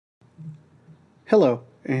Hello,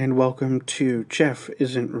 and welcome to Jeff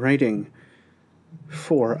Isn't Writing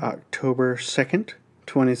for October 2nd,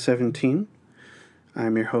 2017.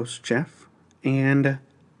 I'm your host, Jeff, and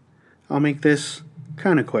I'll make this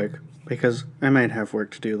kind of quick because I might have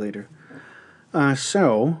work to do later.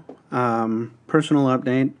 Personal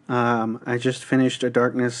update. I just finished A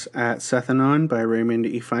Darkness at Sethanon by Raymond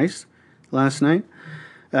E. Feist last night.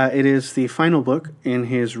 It is the final book in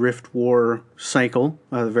his Rift War cycle,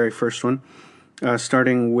 the very first one.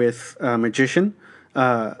 Starting with Magician,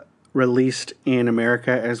 released in America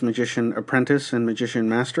as Magician Apprentice and Magician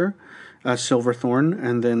Master, Silverthorn,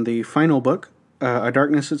 and then the final book, A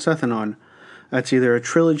Darkness at Sethanon. It's either a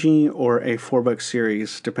trilogy or a 4-book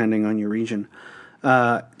series, depending on your region.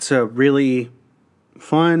 It's a really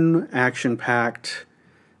fun, action-packed,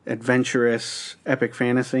 adventurous, epic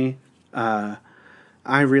fantasy. I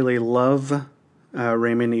really love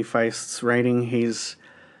Raymond E. Feist's writing.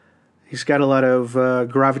 He's got a lot of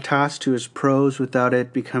gravitas to his prose without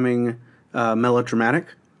it becoming melodramatic.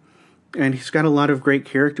 And he's got a lot of great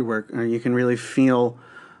character work. You can really feel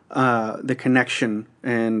the connection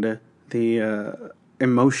and the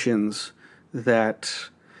emotions that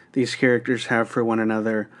these characters have for one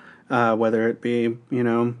another, whether it be,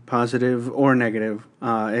 positive or negative.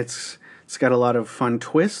 It's got a lot of fun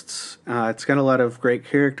twists. It's got a lot of great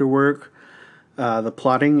character work. The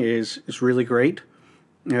plotting is really great.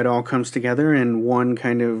 It all comes together in one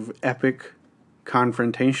kind of epic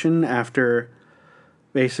confrontation after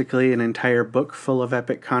basically an entire book full of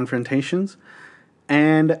epic confrontations.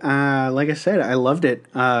 And like I said, I loved it.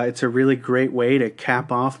 It's a really great way to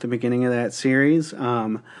cap off the beginning of that series.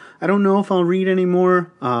 I don't know if I'll read any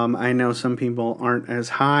more. I know some people aren't as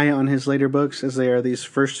high on his later books as they are these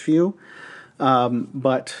first few.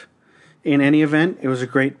 But in any event, it was a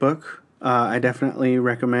great book. I definitely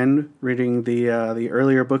recommend reading the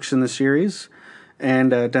earlier books in the series,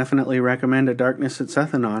 and definitely recommend A Darkness at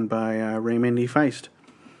Sethanon by Raymond E. Feist.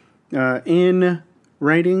 In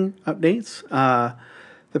writing updates,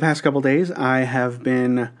 the past couple days I have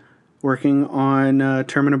been working on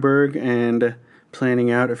Terminaburg and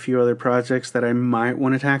planning out a few other projects that I might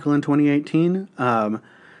want to tackle in 2018.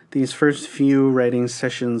 These first few writing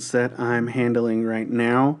sessions that I'm handling right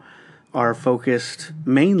now are focused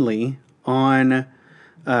mainly on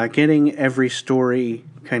getting every story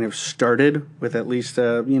kind of started with at least,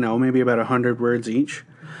 maybe about 100 words each.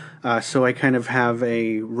 So I kind of have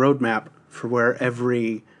a roadmap for where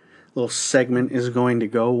every little segment is going to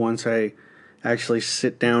go once I actually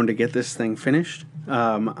sit down to get this thing finished.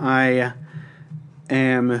 I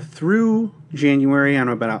am through January. I'm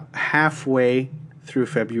about halfway through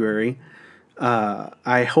February.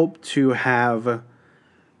 I hope to have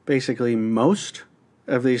basically most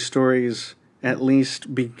of these stories at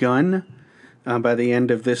least begun by the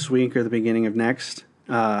end of this week or the beginning of next.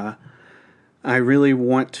 I really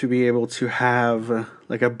want to be able to have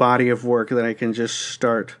like a body of work that I can just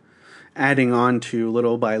start adding on to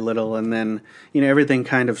little by little, and then everything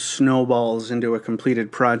kind of snowballs into a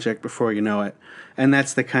completed project before you know it. And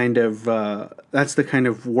that's the kind of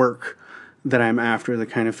work that I'm after, the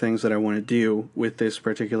kind of things that I want to do with this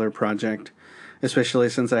particular project, especially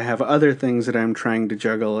since I have other things that I'm trying to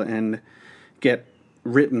juggle and get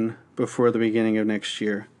written before the beginning of next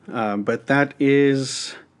year. But that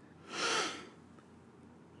is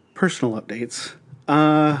personal updates.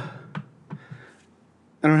 I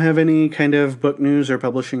don't have any kind of book news or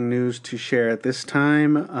publishing news to share at this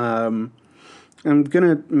time. I'm going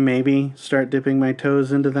to maybe start dipping my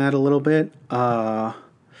toes into that a little bit. I'm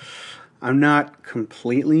not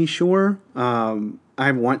completely sure.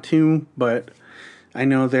 I want to, but I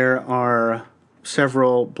know there are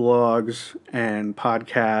several blogs and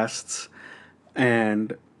podcasts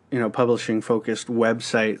and, publishing focused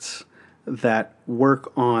websites that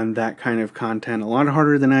work on that kind of content a lot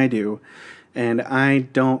harder than I do. And I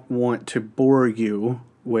don't want to bore you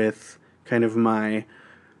with kind of my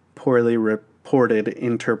poorly reported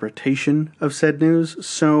interpretation of said news.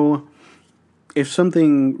 So if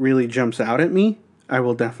something really jumps out at me, I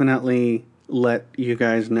will definitely let you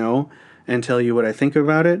guys know and tell you what I think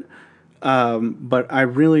about it. But I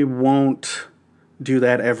really won't do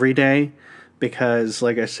that every day because,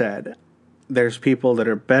 like I said, there's people that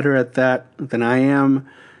are better at that than I am,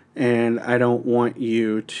 and I don't want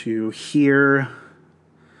you to hear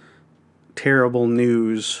terrible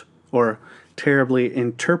news or terribly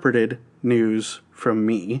interpreted news from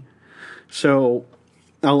me. So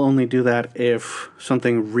I'll only do that if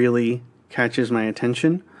something really catches my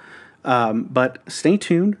attention. But stay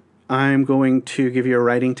tuned. I'm going to give you a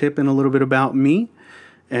writing tip and a little bit about me.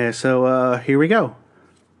 So here we go.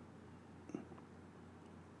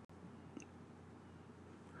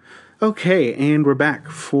 Okay, and we're back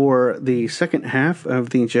for the second half of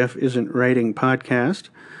the Jeff Isn't Writing podcast.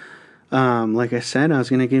 Like I said, I was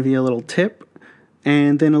going to give you a little tip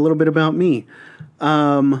and then a little bit about me.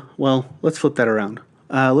 Well, let's flip that around.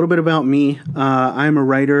 A little bit about me. I'm a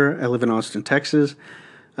writer. I live in Austin, Texas.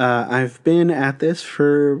 I've been at this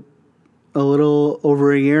for a little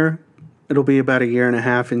over a year. It'll be about a year and a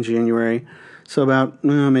half in January. So about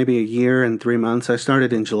maybe a year and 3 months. I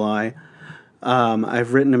started in July.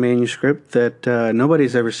 I've written a manuscript that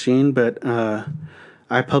nobody's ever seen, but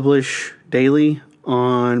I publish daily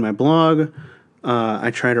on my blog.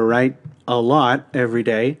 I try to write a lot every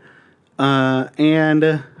day.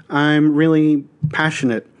 And I'm really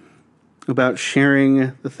passionate about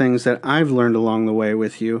sharing the things that I've learned along the way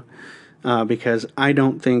with you, because I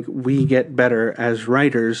don't think we get better as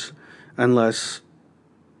writers unless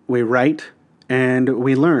we write and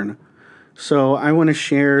we learn. So I want to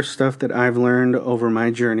share stuff that I've learned over my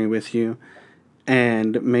journey with you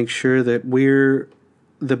and make sure that we're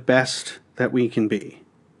the best that we can be.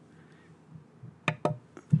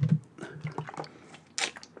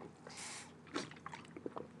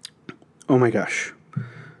 Oh my gosh.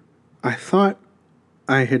 I thought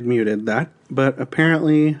I had muted that, but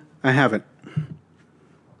apparently I haven't.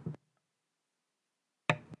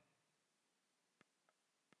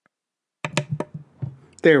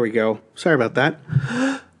 There we go. Sorry about that.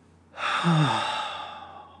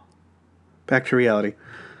 Back to reality.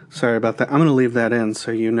 Sorry about that. I'm going to leave that in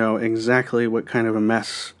so you know exactly what kind of a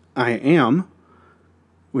mess I am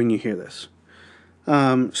when you hear this.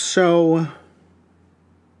 So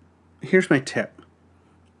here's my tip.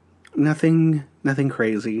 Nothing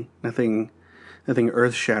crazy, nothing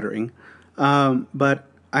earth-shattering. But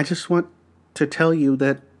I just want to tell you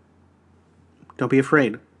that don't be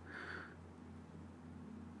afraid.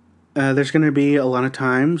 There's going to be a lot of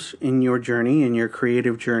times in your journey, in your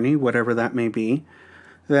creative journey, whatever that may be,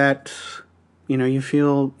 that, you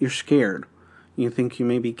feel you're scared. You think you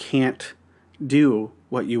maybe can't do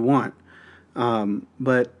what you want.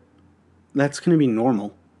 But that's going to be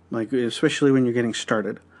normal, like, especially when you're getting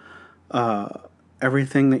started.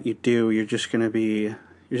 Everything that you do, you're just going to be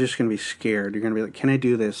scared. You're going to be like, can I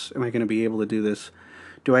do this? Am I going to be able to do this?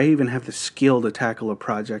 Do I even have the skill to tackle a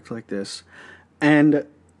project like this? And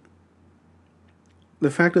the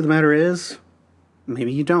fact of the matter is,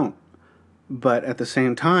 maybe you don't. But at the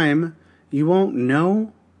same time, you won't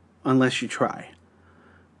know unless you try.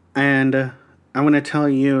 And I want to tell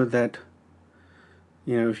you that,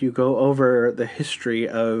 if you go over the history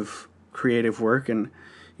of creative work and,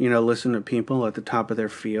 listen to people at the top of their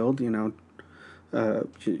field,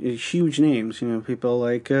 huge names, people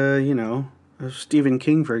like, Stephen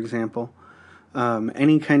King, for example.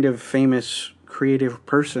 Any kind of famous creative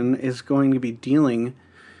person is going to be dealing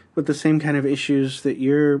with the same kind of issues that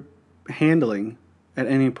you're handling at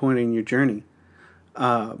any point in your journey.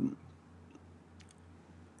 And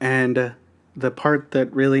the part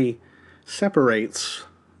that really separates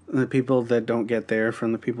the people that don't get there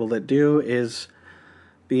from the people that do is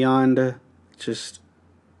beyond just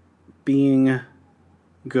being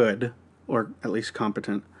good, or at least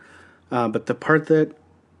competent. But the part that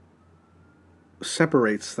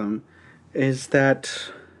separates them is that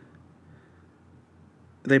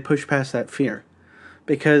they push past that fear.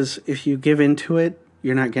 Because if you give into it,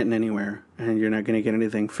 you're not getting anywhere, and you're not going to get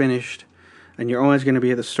anything finished, and you're always going to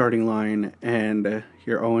be at the starting line, and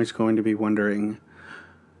you're always going to be wondering,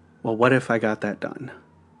 well, what if I got that done?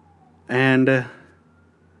 And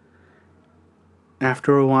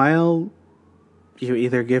after a while, you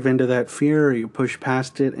either give into that fear or you push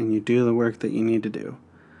past it and you do the work that you need to do.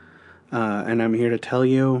 And I'm here to tell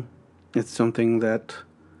you, it's something that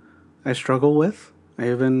I struggle with.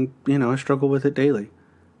 I even, I struggle with it daily.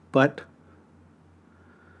 But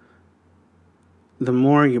the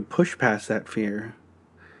more you push past that fear,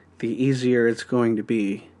 the easier it's going to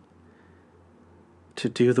be to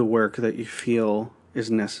do the work that you feel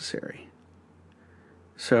is necessary.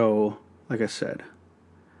 So, like I said,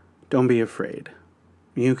 don't be afraid.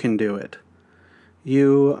 You can do it.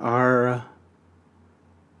 You are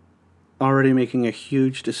already making a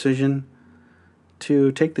huge decision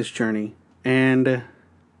to take this journey, and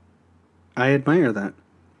I admire that.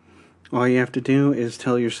 All you have to do is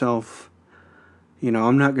tell yourself,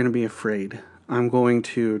 I'm not going to be afraid. I'm going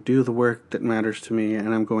to do the work that matters to me,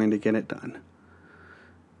 and I'm going to get it done.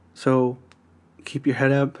 So keep your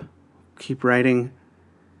head up, keep writing,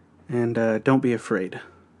 and don't be afraid.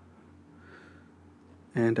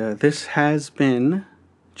 And this has been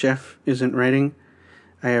Jeff Isn't Writing.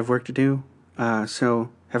 I have work to do, so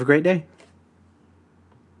have a great day.